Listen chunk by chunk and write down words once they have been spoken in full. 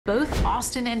Both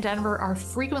Austin and Denver are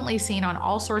frequently seen on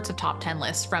all sorts of top 10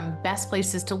 lists, from best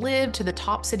places to live to the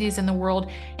top cities in the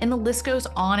world, and the list goes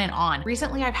on and on.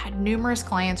 Recently, I've had numerous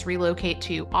clients relocate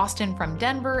to Austin from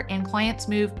Denver and clients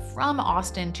move from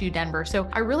Austin to Denver. So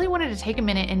I really wanted to take a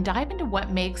minute and dive into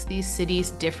what makes these cities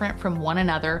different from one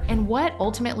another and what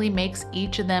ultimately makes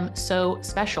each of them so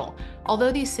special.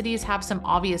 Although these cities have some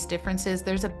obvious differences,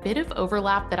 there's a bit of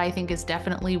overlap that I think is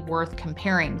definitely worth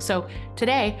comparing. So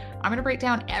today, I'm going to break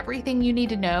down everything you need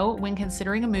to know when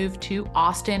considering a move to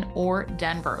Austin or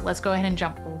Denver. Let's go ahead and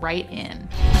jump right in.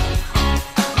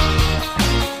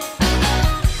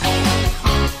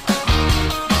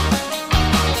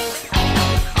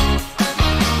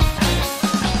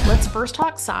 Let's first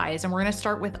talk size, and we're going to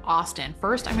start with Austin.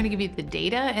 First, I'm going to give you the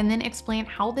data and then explain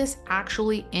how this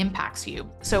actually impacts you.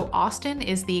 So Austin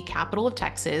is the capital of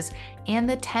Texas and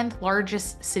the 10th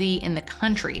largest city in the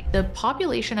country. The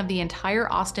population of the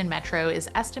entire Austin metro is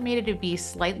estimated to be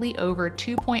slightly over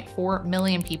 2.4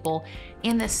 million people,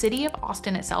 and the city of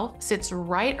Austin itself sits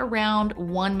right around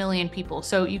 1 million people.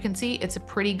 So you can see it's a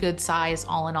pretty good size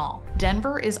all in all.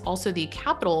 Denver is also the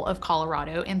capital of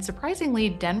Colorado, and surprisingly,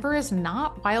 Denver is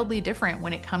not wildly different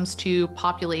when it comes to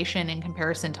population in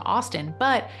comparison to Austin,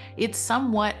 but it's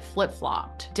somewhat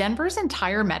flip-flopped. Denver's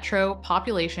entire metro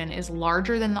population is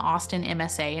larger than the Austin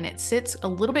MSA, and it sits a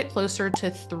little bit closer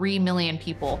to 3 million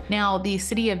people. Now, the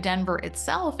city of Denver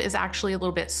itself is actually a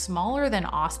little bit smaller than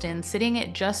Austin, sitting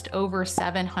at just over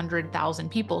 700,000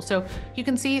 people. So you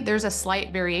can see there's a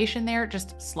slight variation there,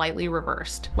 just slightly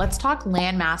reversed. Let's talk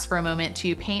landmass for a moment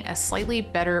to paint a slightly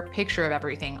better picture of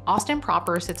everything. Austin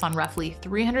proper sits on roughly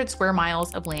 300 square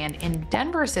miles of land, and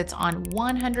Denver sits on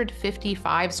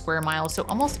 155 square miles, so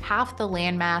almost half the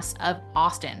landmass of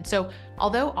Austin. So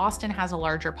although Austin has a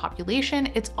larger population,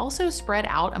 it's also spread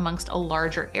out amongst a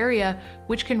larger area,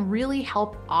 which can really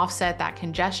help offset that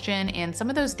congestion and some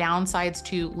of those downsides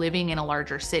to living in a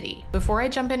larger city. Before I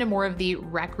jump into more of the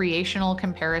recreational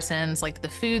comparisons, like the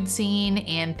food scene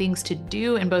and things to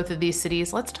do in both of these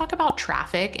cities, let's talk about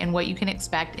traffic and what you can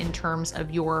expect in terms of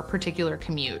your particular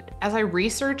commute. As I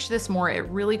researched this more, it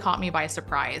really caught me by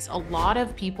surprise. A lot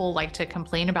of people like to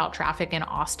complain about traffic in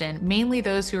Austin, mainly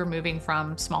those who are moving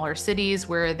from smaller cities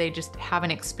where they just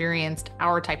haven't experienced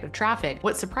our type of traffic.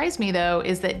 What surprised me though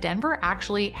is that Denver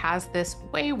actually has this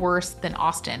way worse than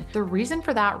Austin. The reason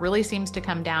for that really seems to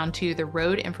come down to the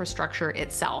road infrastructure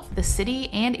itself. The city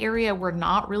and area were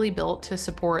not really built to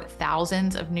support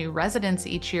thousands of new residents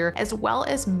each year, as well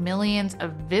as millions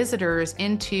of visitors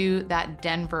into that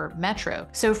Denver metro.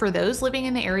 So for those living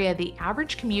in the area, the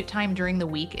average commute time during the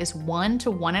week is 1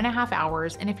 to 1.5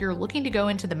 hours. And if you're looking to go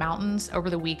into the mountains over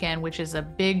the weekend, which is a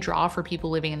big draw for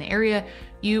people living in the area,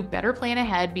 you better plan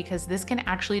ahead because this can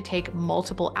actually take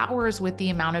multiple hours with the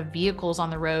amount of vehicles on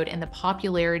the road and the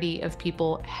popularity of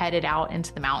people headed out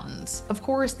into the mountains. Of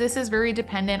course, this is very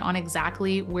dependent on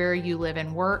exactly where you live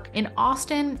and work. In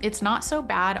Austin, it's not so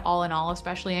bad all in all,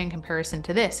 especially in comparison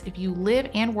to this. If you live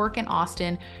and work in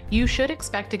Austin, you should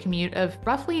expect a commute of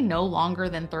roughly no longer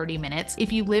than 30 minutes.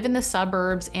 If you live in the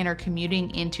suburbs and are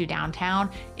commuting into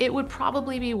downtown, it would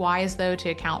probably be wise though to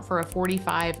account for a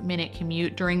 45-minute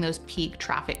commute during those peak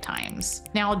traffic times.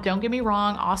 Now, don't get me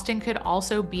wrong, Austin could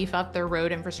also beef up their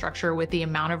road infrastructure with the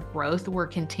amount of growth we're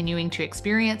continuing to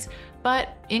experience,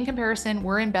 but in comparison,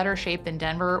 we're in better shape than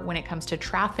Denver when it comes to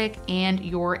traffic and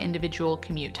your individual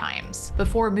commute times.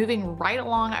 Before moving right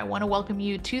along, I want to welcome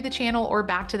you to the channel or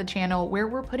back to the channel where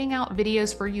we're putting out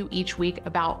videos for you each week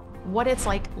about what it's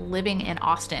like living in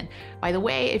Austin. By the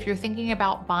way, if you're thinking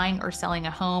about buying or selling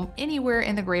a home anywhere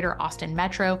in the greater Austin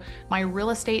metro, my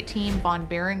real estate team,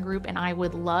 Behren Group, and I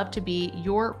would love to be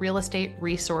your real estate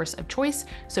resource of choice.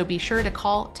 So be sure to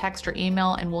call, text, or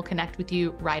email, and we'll connect with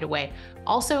you right away.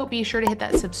 Also, be sure to hit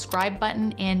that subscribe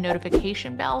button and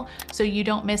notification bell so you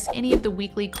don't miss any of the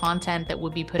weekly content that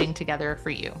we'll be putting together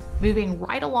for you. Moving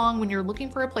right along, when you're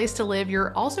looking for a place to live,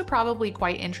 you're also probably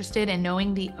quite interested in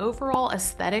knowing the overall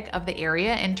aesthetic of the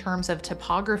area in terms of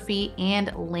topography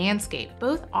and landscape.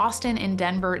 Both Austin and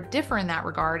Denver differ in that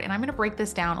regard, and I'm going to break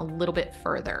this down a little bit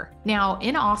further. Now,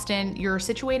 in Austin, you're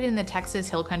situated in the Texas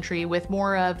Hill Country with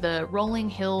more of the rolling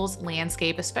hills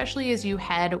landscape, especially as you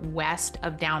head west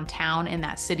of downtown in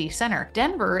that city center.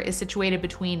 Denver is situated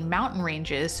between mountain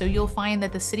ranges, so you'll find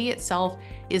that the city itself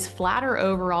is flatter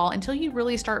overall until you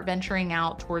really start venturing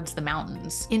out towards the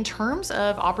mountains. In terms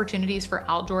of opportunities for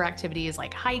outdoor activities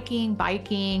like hiking,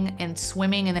 biking, and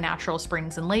swimming in the natural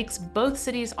springs and lakes, both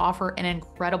cities offer an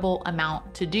incredible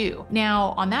amount to do.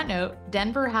 Now, on that note,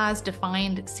 Denver has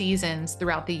defined seasons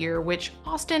throughout the year, which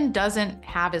Austin doesn't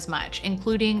have as much,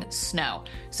 including snow.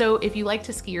 So if you like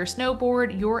to ski or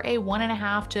snowboard, you're a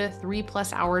 1.5 to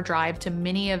 3+ hour drive to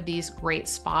many of these great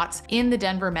spots in the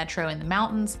Denver metro in the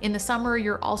mountains. In the summer,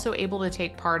 you're also able to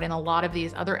take part in a lot of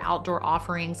these other outdoor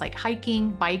offerings like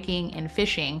hiking, biking, and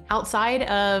fishing. Outside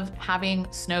of having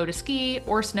snow to ski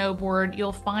or snowboard,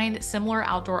 you'll find similar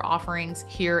outdoor offerings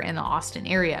here in the Austin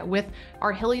area. With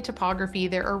our hilly topography,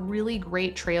 there are really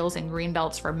great trails and green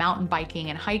belts for mountain biking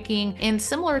and hiking. And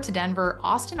similar to Denver,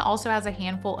 Austin also has a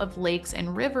handful of lakes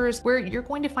and rivers where you're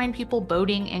going to find people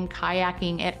boating and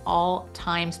kayaking at all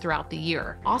times throughout the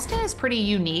year. Austin is pretty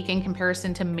unique in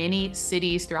comparison to many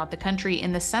cities throughout the country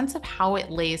in the sense of how it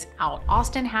lays out.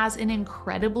 Austin has an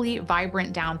incredibly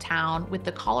vibrant downtown with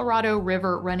the Colorado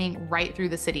River running right through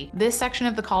the city. This section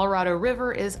of the Colorado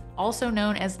River is also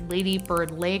known as Lady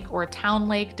Bird Lake or Town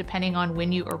Lake, depending on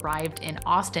when you arrived in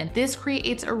Austin. This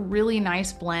creates a really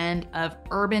nice blend of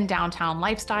urban downtown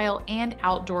lifestyle and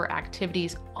outdoor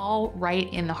activities, all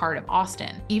right in the heart of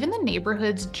Austin. Even the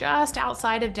neighborhoods just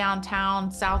outside of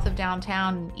downtown, south of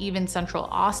downtown, and even central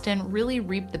Austin really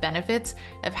reap the benefits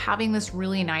of having this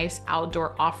really nice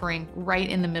outdoor offering right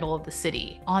in the middle of the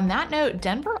city. On that note,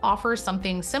 Denver offers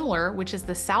something similar, which is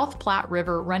the South Platte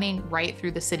River running right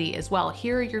through the city as well.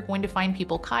 Here, you're going to find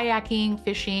people kayaking,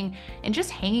 fishing, and just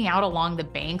hanging out along the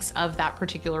banks of that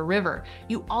particular river.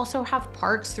 You also have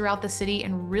parks throughout the city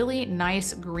and really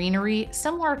nice greenery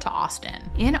similar to Austin.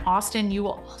 In Austin, you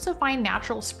will also find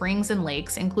natural springs and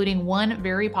lakes, including one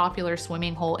very popular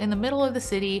swimming hole in the middle of the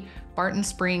city, Barton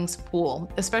Springs Pool.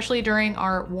 Especially during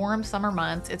our warm summer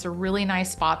months, it's a really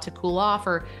nice spot to cool off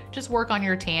or just work on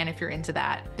your tan if you're into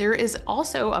that. There is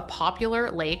also a popular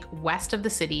lake west of the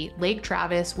city, Lake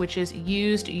Travis, which is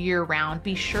used year-round.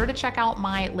 Be sure to check out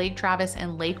my Lake Travis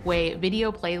and Lakeway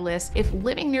video playlist if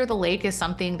living near the lake is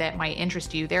something that might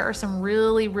interest you. There are some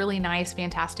really nice,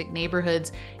 fantastic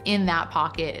neighborhoods in that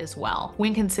pocket as well.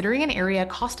 When considering an area,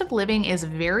 cost of living is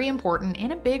very important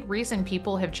and a big reason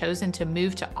people have chosen to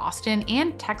move to Austin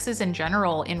and Texas in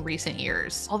general in recent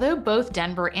years. Although both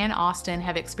Denver and Austin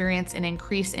have experienced an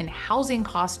increase in housing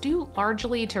costs due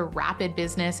largely to rapid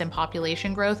business and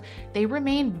population growth, they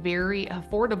remain very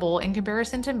affordable in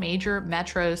comparison to major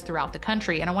metros throughout the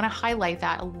country. And I want to highlight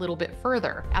that a little bit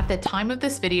further. At the time of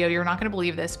this video, you're not going to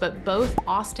believe this, but both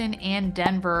Austin and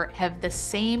Denver have the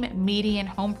same median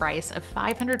home price of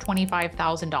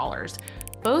 $525,000.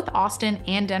 Both Austin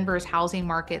and Denver's housing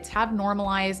markets have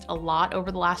normalized a lot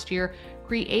over the last year,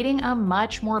 creating a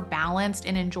much more balanced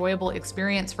and enjoyable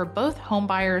experience for both home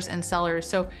buyers and sellers.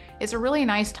 So it's a really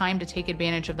nice time to take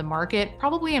advantage of the market,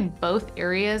 probably in both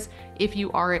areas if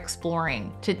you are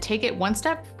exploring. To take it one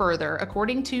step further,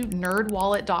 according to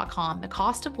nerdwallet.com, the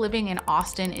cost of living in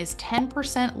Austin is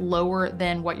 10% lower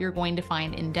than what you're going to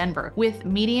find in Denver. With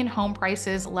median home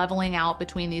prices leveling out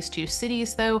between these two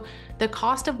cities though, the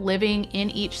cost of living in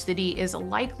each city is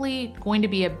likely going to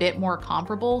be a bit more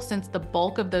comparable since the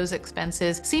bulk of those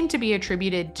expenses seem to be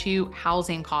attributed to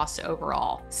housing costs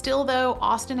overall. Still though,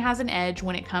 Austin has an edge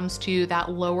when it comes to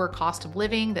that lower cost of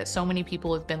living that so many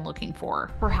people have been looking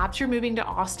for. Perhaps you're moving to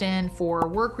Austin for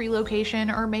work relocation,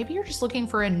 or maybe you're just looking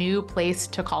for a new place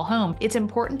to call home. It's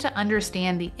important to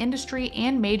understand the industry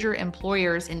and major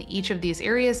employers in each of these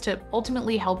areas to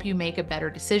ultimately help you make a better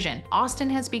decision. Austin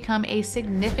has become a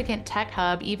significant tech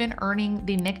hub, even earning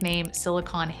the nickname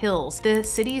Silicon Hills. The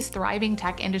city's thriving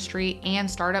tech industry and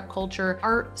startup culture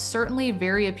are certainly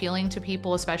very appealing to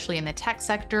people, especially in the tech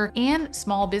sector, and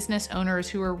small business owners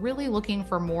who are really looking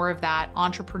for more of that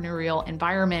entrepreneurial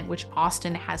environment, which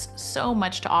Austin has so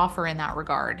much to offer in that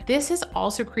regard. This has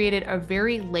also created a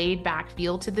very laid-back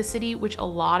feel to the city, which a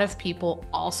lot of people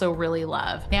also really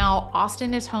love. Now,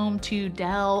 Austin is home to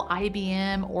Dell,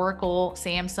 IBM, Oracle,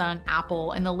 Samsung,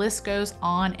 Apple, and the list goes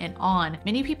on and on.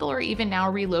 Many people are even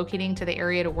now relocating to the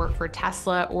area to work for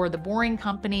Tesla or the Boring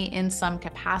Company in some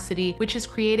capacity, which has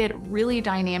created really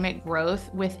dynamic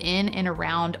growth within and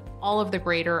around all of the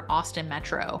greater Austin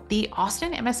metro. The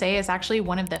Austin MSA is actually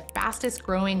one of the fastest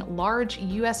growing large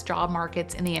US job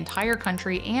markets in the entire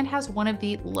country and has one of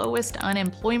the lowest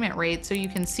unemployment rates, so you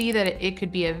can see that it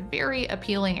could be a very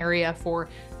appealing area for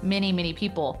many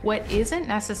people. What isn't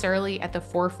necessarily at the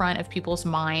forefront of people's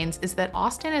minds is that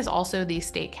Austin is also the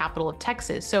state capital of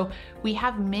Texas. So we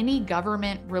have many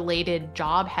government-related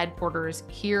job headquarters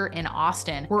here in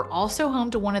Austin. We're also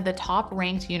home to one of the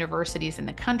top-ranked universities in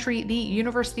the country, the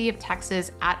University of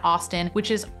Texas at Austin,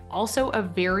 which is also a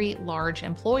very large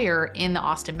employer in the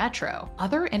Austin metro.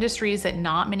 Other industries that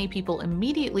not many people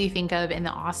immediately think of in the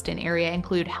Austin area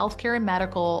include healthcare and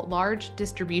medical, large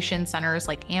distribution centers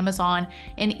like Amazon,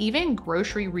 and even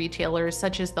grocery retailers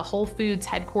such as the Whole Foods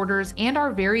headquarters and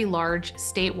our very large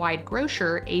statewide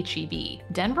grocer, H-E-B.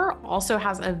 Denver also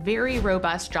has a very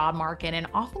robust job market and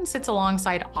often sits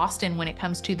alongside Austin when it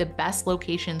comes to the best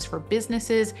locations for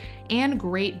businesses and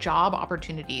great job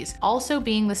opportunities. Also,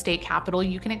 being the state capital,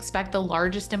 you can expect the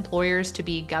largest employers to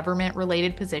be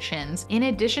government-related positions. In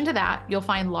addition to that, you'll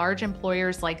find large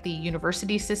employers like the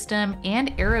university system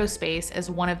and aerospace as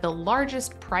one of the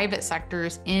largest private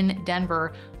sectors in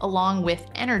Denver, along with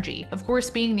energy. Of course,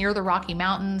 being near the Rocky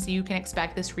Mountains, you can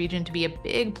expect this region to be a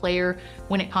big player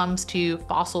when it comes to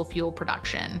fossil fuel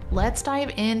production. Let's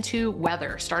dive into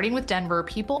weather. Starting with Denver,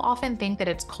 people often think that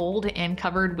it's cold and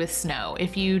covered with snow.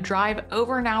 If you drive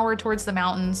over an hour towards the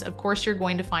mountains, of course, you're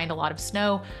going to find a lot of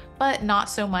snow, but not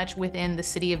so much within the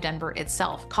city of Denver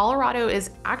itself. Colorado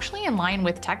is actually in line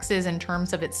with Texas in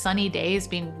terms of its sunny days,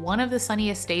 being one of the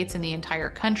sunniest states in the entire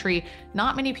country.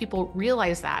 Not many people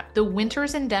realize that. The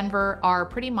winters in Denver are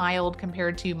pretty mild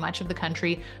compared to much of the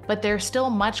country, but they're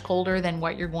still much colder than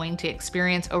what you're going to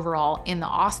experience overall in the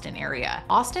Austin area.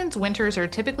 Austin's winters are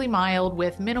typically mild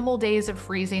with minimal days of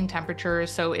freezing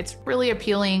temperatures, so it's really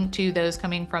appealing to those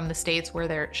coming from the states where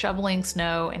they're shoveling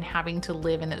snow and having to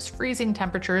live in those freezing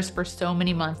temperatures for so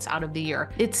many months out of the year.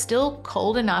 It's still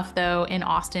cold enough though in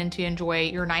Austin to enjoy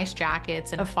your nice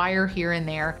jackets and a fire here and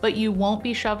there, but you won't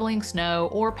be shoveling snow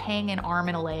or paying an arm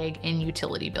and a leg in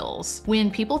utility bills.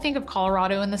 When people think of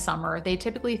Colorado in the summer, they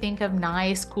typically think of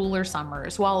nice, cooler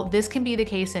summers. While this can be the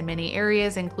case in many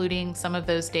areas, including some of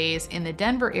those days in the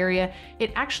Denver area,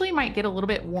 it actually might get a little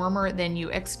bit warmer than you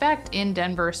expect in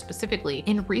Denver specifically.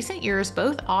 In recent years,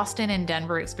 both Austin and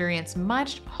Denver experienced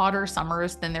much hotter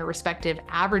summers than their respective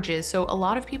averages, so a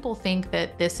lot of people think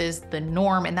that this is the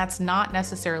norm, and that's not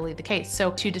necessarily the case.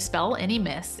 So to dispel any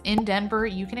myths, in Denver,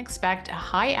 you can expect a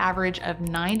high average of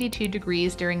 92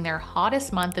 degrees during their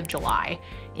hottest month of July.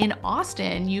 In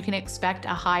Austin, you can expect a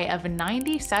high of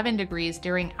 97 degrees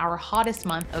during our hottest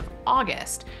month of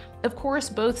August. Of course,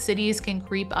 both cities can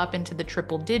creep up into the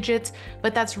triple digits,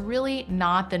 but that's really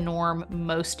not the norm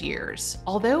most years.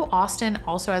 Although Austin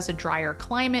also has a drier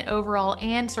climate overall,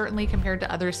 and certainly compared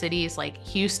to other cities like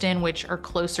Houston, which are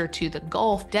closer to the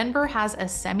Gulf, Denver has a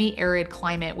semi-arid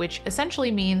climate, which essentially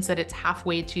means that it's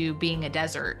halfway to being a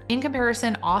desert. In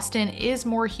comparison, Austin is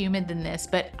more humid than this,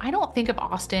 but I don't think of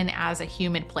Austin as a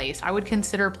humid place. I would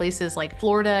consider places like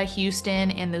Florida, Houston,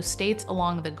 and those states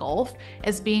along the Gulf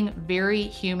as being very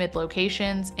humid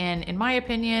locations, and in my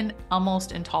opinion,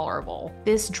 almost intolerable.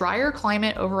 This drier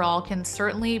climate overall can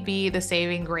certainly be the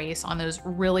saving grace on those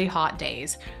really hot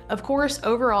days. Of course,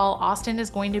 overall, Austin is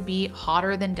going to be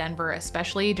hotter than Denver,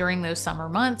 especially during those summer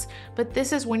months, but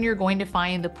this is when you're going to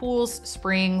find the pools,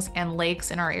 springs, and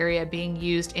lakes in our area being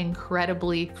used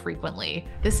incredibly frequently.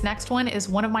 This next one is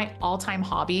one of my all-time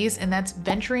hobbies, and that's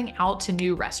venturing out to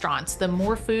new restaurants. The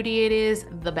more foodie it is,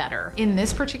 the better. In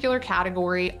this particular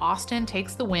category, Austin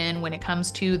takes the win when it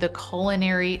comes to the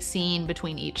culinary scene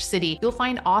between each city. You'll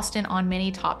find Austin on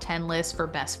many top 10 lists for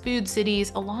best food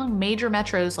cities along major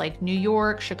metros like New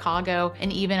York, Chicago,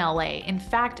 and even LA. In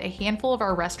fact, a handful of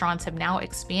our restaurants have now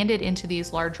expanded into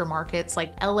these larger markets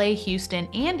like LA, Houston,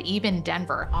 and even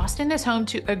Denver. Austin is home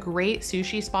to a great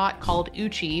sushi spot called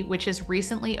Uchi, which has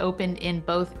recently opened in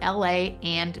both LA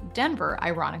and Denver,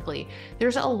 ironically.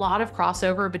 There's a lot of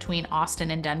crossover between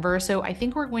Austin and Denver, so I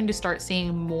think we're going to start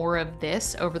seeing more of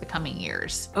this over the coming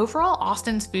years. Overall,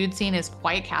 Austin's food scene is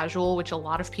quite casual, which a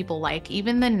lot of people like,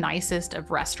 even the nicest of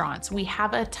restaurants. We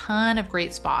have a ton of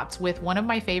great spots, with one of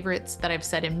my favorites that I've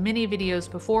said in many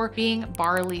videos before being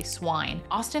Barley Swine.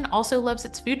 Austin also loves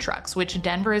its food trucks, which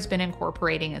Denver has been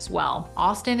incorporating as well.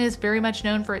 Austin is very much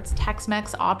known for its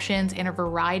Tex-Mex options and a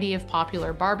variety of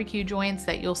popular barbecue joints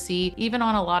that you'll see even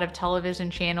on a lot of television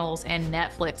channels and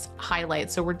Netflix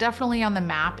highlights, so we're definitely on the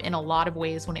map in a lot of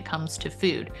ways when it comes to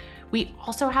food. We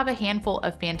also have a handful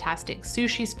of fantastic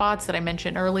sushi spots that I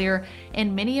mentioned earlier,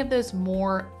 and many of those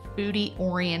more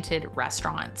foodie-oriented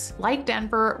restaurants. Like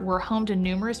Denver, we're home to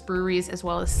numerous breweries as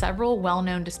well as several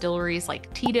well-known distilleries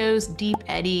like Tito's, Deep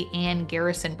Eddy, and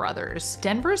Garrison Brothers.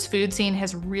 Denver's food scene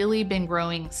has really been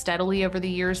growing steadily over the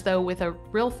years, though, with a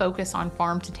real focus on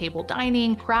farm-to-table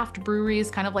dining, craft breweries,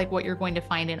 kind of like what you're going to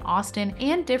find in Austin,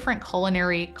 and different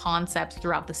culinary concepts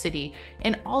throughout the city.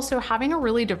 And also having a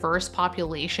really diverse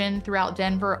population throughout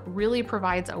Denver really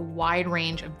provides a wide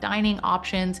range of dining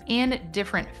options and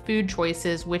different food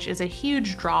choices, which is a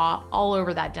huge draw all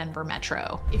over that Denver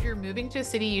metro. If you're moving to a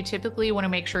city, you typically want to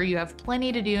make sure you have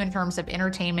plenty to do in terms of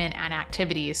entertainment and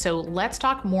activities. So let's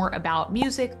talk more about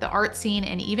music, the art scene,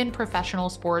 and even professional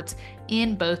sports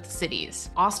in both cities.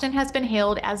 Austin has been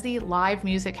hailed as the live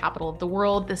music capital of the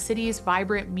world, the city's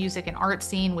vibrant music and art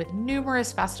scene with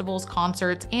numerous festivals,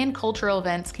 concerts, and cultural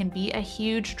events can be a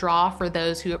huge draw for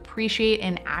those who appreciate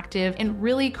an active and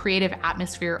really creative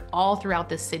atmosphere all throughout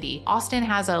the city. Austin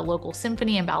has a local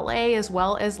symphony and ballet as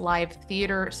well as live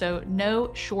theater, so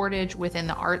no shortage within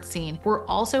the art scene. We're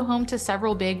also home to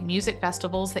several big music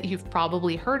festivals that you've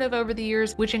probably heard of over the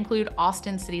years, which include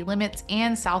Austin City Limits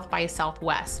and South by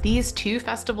Southwest. These two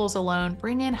festivals alone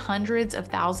bring in hundreds of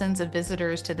thousands of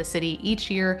visitors to the city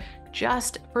each year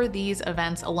just for these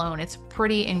events alone. It's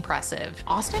pretty impressive.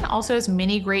 Austin also has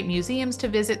many great museums to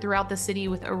visit throughout the city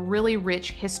with a really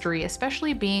rich history,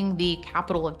 especially being the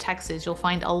capital of Texas. You'll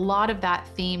find a lot of that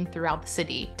theme throughout the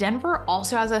city. Denver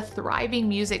also has a thriving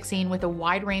music scene with a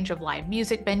wide range of live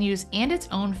music venues and its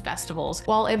own festivals.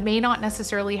 While it may not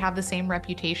necessarily have the same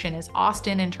reputation as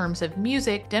Austin in terms of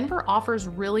music, Denver offers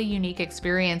really unique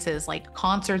experiences like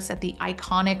concerts at the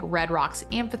iconic Red Rocks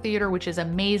Amphitheater, which is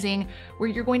amazing, where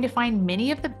you're going to find many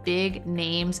of the big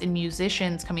names and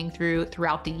musicians coming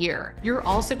throughout the year. You're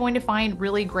also going to find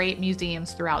really great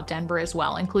museums throughout Denver as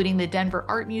well, including the Denver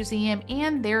Art Museum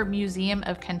and their Museum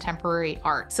of Contemporary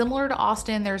Art. Similar to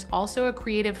Austin, there's also a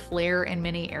creative flair in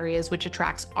many areas which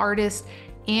attracts artists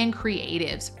and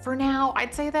creatives. For now,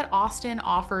 I'd say that Austin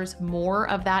offers more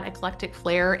of that eclectic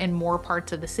flair in more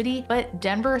parts of the city, but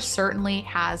Denver certainly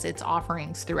has its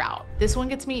offerings throughout. This one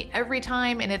gets me every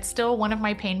time, and it's still one of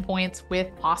my pain points with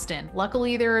Austin.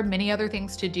 Luckily, there are many other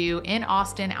things to do in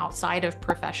Austin outside of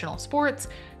professional sports,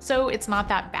 so it's not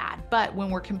that bad. But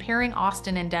when we're comparing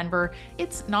Austin and Denver,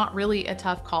 it's not really a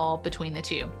tough call between the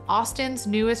two. Austin's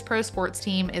newest pro sports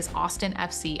team is Austin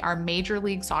FC, our Major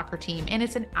League Soccer team, and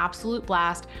it's an absolute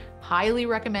blast. Highly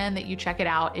recommend that you check it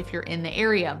out if you're in the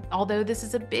area. Although this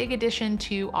is a big addition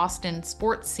to Austin's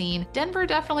sports scene, Denver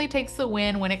definitely takes the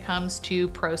win when it comes to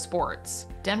pro sports.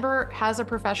 Denver has a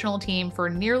professional team for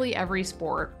nearly every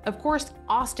sport. Of course,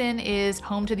 Austin is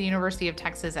home to the University of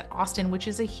Texas at Austin, which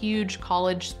is a huge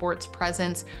college sports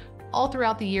presence all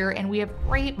throughout the year, and we have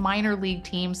great minor league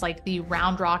teams like the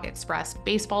Round Rock Express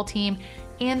baseball team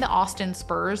and the Austin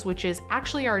Spurs, which is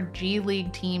actually our G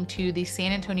League team to the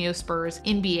San Antonio Spurs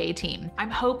NBA team.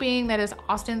 I'm hoping that as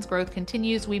Austin's growth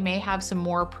continues, we may have some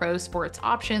more pro sports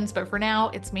options, but for now,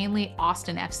 it's mainly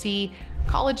Austin FC,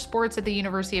 college sports at the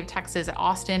University of Texas at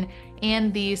Austin,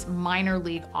 and these minor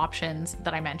league options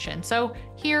that I mentioned. So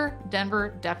here,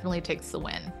 Denver definitely takes the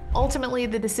win. Ultimately,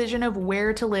 the decision of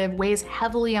where to live weighs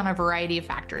heavily on a variety of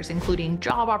factors, including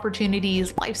job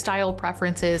opportunities, lifestyle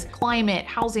preferences, climate,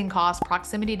 housing costs,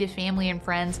 proximity to family and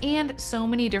friends, and so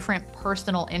many different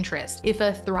personal interests. If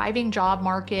a thriving job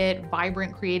market,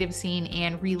 vibrant creative scene,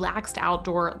 and relaxed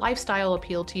outdoor lifestyle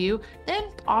appeal to you, then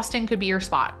Austin could be your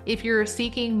spot. If you're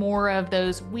seeking more of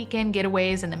those weekend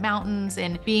getaways in the mountains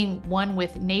and being one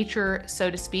with nature,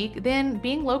 so to speak, then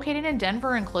being located in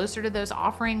Denver and closer to those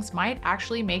offerings might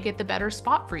actually make it the better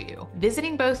spot for you.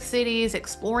 Visiting both cities,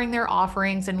 exploring their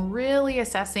offerings, and really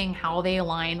assessing how they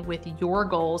align with your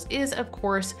goals is, of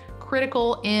course,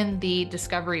 critical in the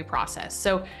discovery process.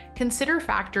 So consider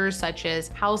factors such as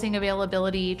housing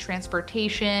availability,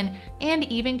 transportation, and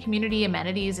even community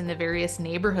amenities in the various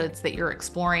neighborhoods that you're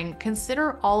exploring.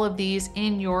 Consider all of these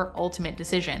in your ultimate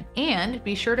decision. And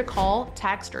be sure to call,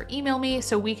 text, or email me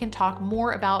so we can talk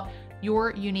more about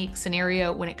your unique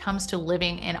scenario when it comes to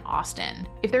living in Austin.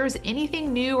 If there's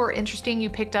anything new or interesting you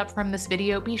picked up from this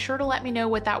video, be sure to let me know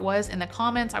what that was in the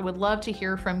comments. I would love to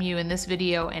hear from you in this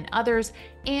video and others.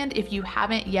 And if you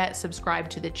haven't yet subscribed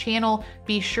to the channel,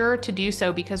 be sure to do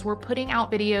so because we're putting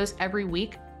out videos every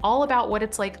week all about what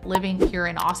it's like living here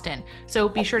in Austin. So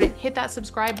be sure to hit that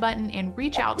subscribe button and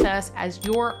reach out to us as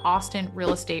your Austin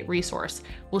real estate resource.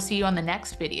 We'll see you on the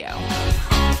next video.